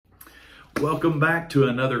Welcome back to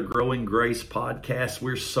another Growing Grace podcast.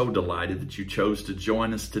 We're so delighted that you chose to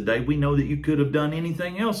join us today. We know that you could have done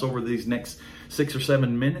anything else over these next 6 or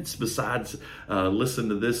 7 minutes besides listen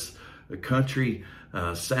to this country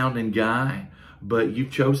sounding guy, but you've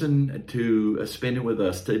chosen to spend it with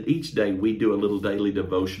us. Each day we do a little daily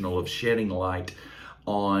devotional of shedding light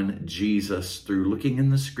on Jesus through looking in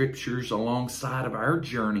the scriptures alongside of our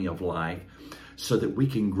journey of life so that we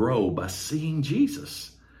can grow by seeing Jesus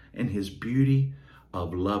and his beauty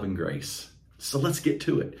of love and grace. So let's get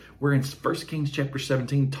to it. We're in 1 Kings chapter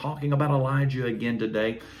 17 talking about Elijah again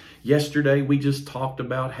today. Yesterday, we just talked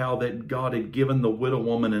about how that God had given the widow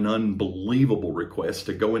woman an unbelievable request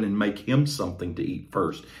to go in and make him something to eat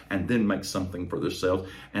first and then make something for themselves,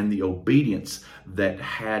 and the obedience that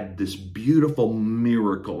had this beautiful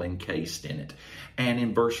miracle encased in it. And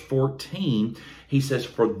in verse 14, he says,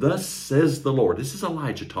 "For thus says the Lord," this is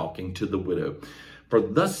Elijah talking to the widow, "For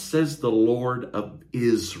thus says the Lord of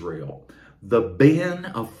Israel, the bin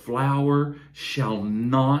of flour shall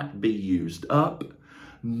not be used up,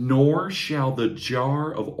 nor shall the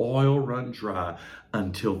jar of oil run dry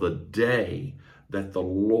until the day that the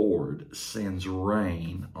Lord sends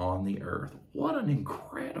rain on the earth." What an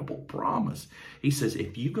incredible promise. He says,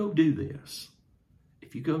 if you go do this,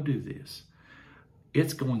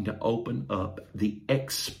 it's going to open up the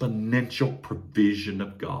exponential provision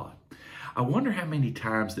of God. I wonder how many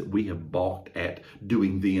times that we have balked at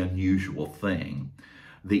doing the unusual thing,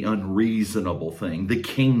 the unreasonable thing, the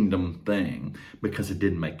kingdom thing, because it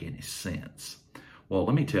didn't make any sense. Well,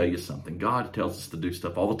 let me tell you something. God tells us to do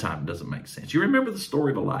stuff all the time. It doesn't make sense. You remember the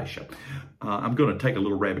story of Elisha. I'm going to take a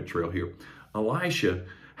little rabbit trail here. Elisha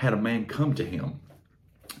had a man come to him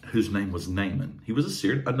whose name was Naaman. He was a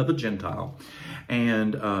Syrian, another Gentile.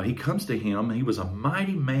 And he comes to him. He was a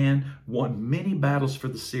mighty man, won many battles for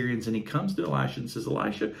the Syrians. And he comes to Elisha and says,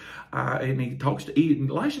 Elisha, and he talks to Eden.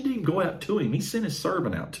 Elisha didn't even go out to him. He sent his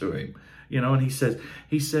servant out to him. And he said,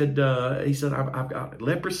 I've got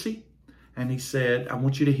leprosy. And he said, I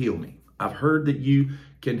want you to heal me. I've heard that you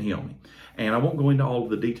can heal me. And I won't go into all of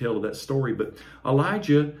the detail of that story, but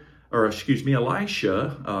Elisha,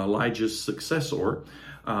 Elijah's successor,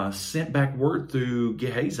 sent back word through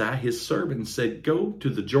Gehazi, his servant, and said, go to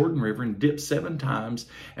the Jordan River and dip 7 times,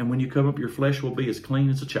 and when you come up, your flesh will be as clean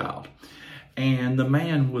as a child. And the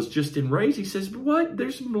man was just enraged. He says, what?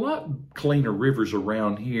 There's a lot cleaner rivers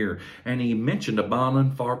around here. And he mentioned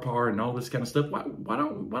Abana, Pharpar, and all this kind of stuff. Why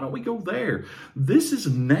don't we go there? This is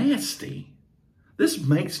nasty. This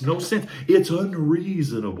makes no sense. It's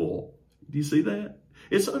unreasonable. Do you see that?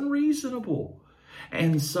 It's unreasonable.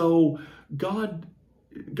 And so God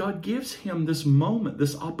gives him this moment,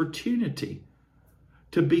 this opportunity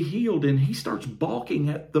to be healed, and he starts balking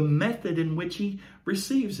at the method in which he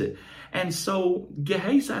receives it. And so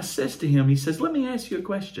Gehazi says to him, he says, let me ask you a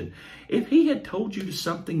question. If he had told you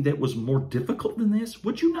something that was more difficult than this,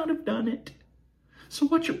 would you not have done it? So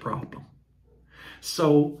what's your problem?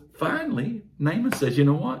 So finally, Naaman says, you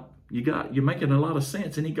know what? You're making a lot of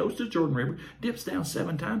sense. And he goes to the Jordan River, dips down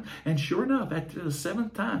 7 times. And sure enough, after the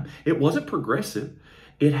 7th time, it wasn't progressive.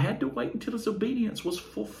 It had to wait until his obedience was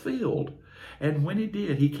fulfilled. And when it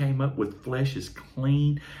did, he came up with flesh as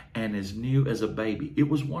clean and as new as a baby. It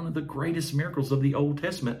was one of the greatest miracles of the Old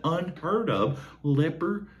Testament, unheard of,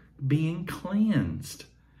 leper being cleansed.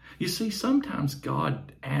 You see, sometimes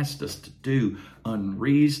God asks us to do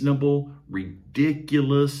unreasonable,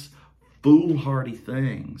 ridiculous, foolhardy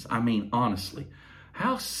things. I mean, honestly,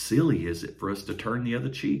 how silly is it for us to turn the other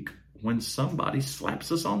cheek when somebody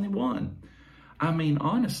slaps us on the one? I mean,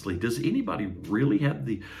 honestly, does anybody really have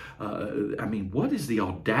what is the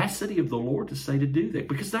audacity of the Lord to say to do that?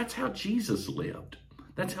 Because that's how Jesus lived.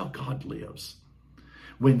 That's how God lives.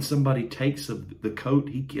 When somebody takes the coat,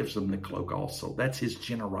 he gives them the cloak also. That's his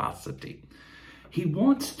generosity. He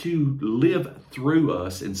wants to live through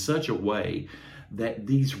us in such a way that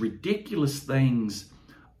these ridiculous things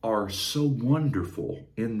are so wonderful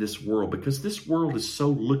in this world, because this world is so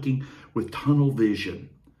looking with tunnel vision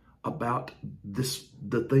about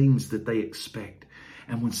the things that they expect.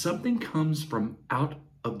 And when something comes from out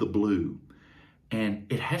of the blue, and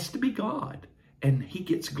it has to be God, and he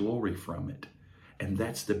gets glory from it. And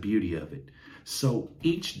that's the beauty of it. So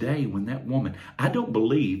each day when that woman, I don't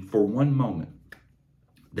believe for one moment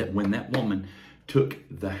that when that woman took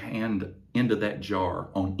the hand into that jar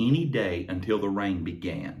on any day until the rain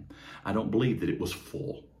began, I don't believe that it was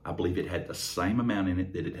full. I believe it had the same amount in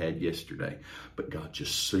it that it had yesterday, but God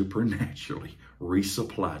just supernaturally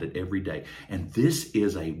resupplied it every day. And this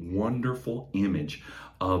is a wonderful image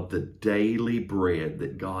of the daily bread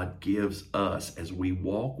that God gives us as we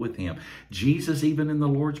walk with Him. Jesus, even in the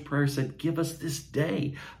Lord's Prayer, said, give us this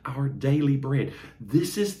day our daily bread.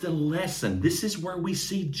 This is the lesson. This is where we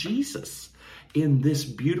see Jesus in this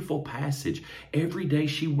beautiful passage. Every day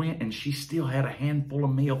she went and she still had a handful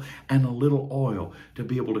of meal and a little oil to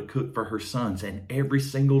be able to cook for her sons. And every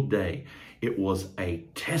single day it was a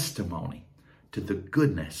testimony to the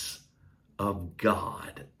goodness of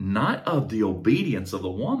God, not of the obedience of the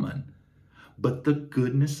woman, but the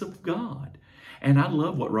goodness of God. And I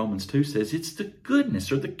love what Romans 2 says. It's the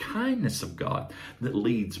goodness or the kindness of God that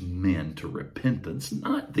leads men to repentance,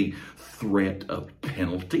 not the threat of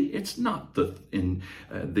penalty. It's not the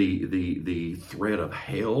threat of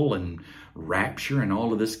hell and rapture and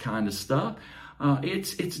all of this kind of stuff.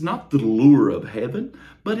 It's not the lure of heaven,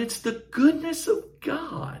 but it's the goodness of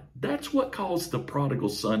God. That's what caused the prodigal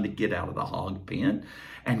son to get out of the hog pen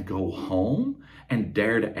and go home and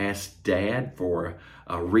dare to ask Dad for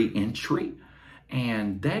a re-entry.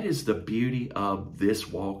 And that is the beauty of this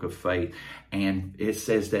walk of faith. And it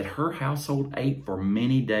says that her household ate for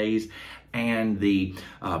many days, and the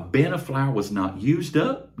bin of flour was not used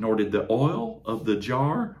up, nor did the oil of the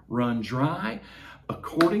jar run dry,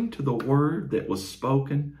 according to the word that was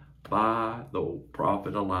spoken by the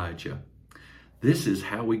prophet Elijah. This is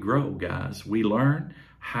how we grow, guys. We learn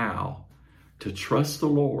how to trust the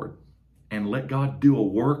Lord and let God do a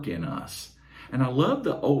work in us. And I love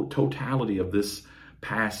the totality of this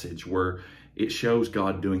passage where it shows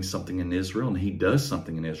God doing something in Israel, and He does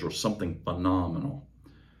something in Israel, something phenomenal.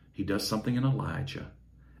 He does something in Elijah,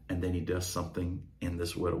 and then He does something in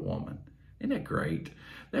this widow woman. Isn't that great?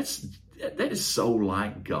 That is so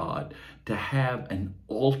like God, to have an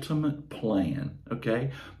ultimate plan,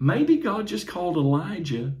 okay? Maybe God just called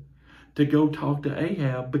Elijah to go talk to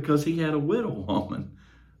Ahab because he had a widow woman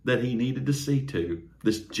that he needed to see to,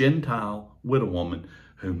 this Gentile widow woman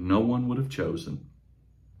whom no one would have chosen.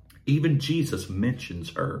 Even Jesus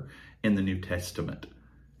mentions her in the New Testament,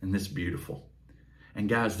 and this is beautiful. And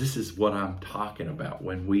guys, this is what I'm talking about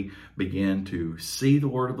when we begin to see the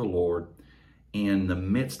word of the Lord in the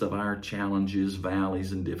midst of our challenges,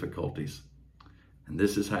 valleys, and difficulties. And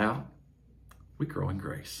this is how we grow in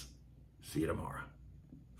grace. See you tomorrow.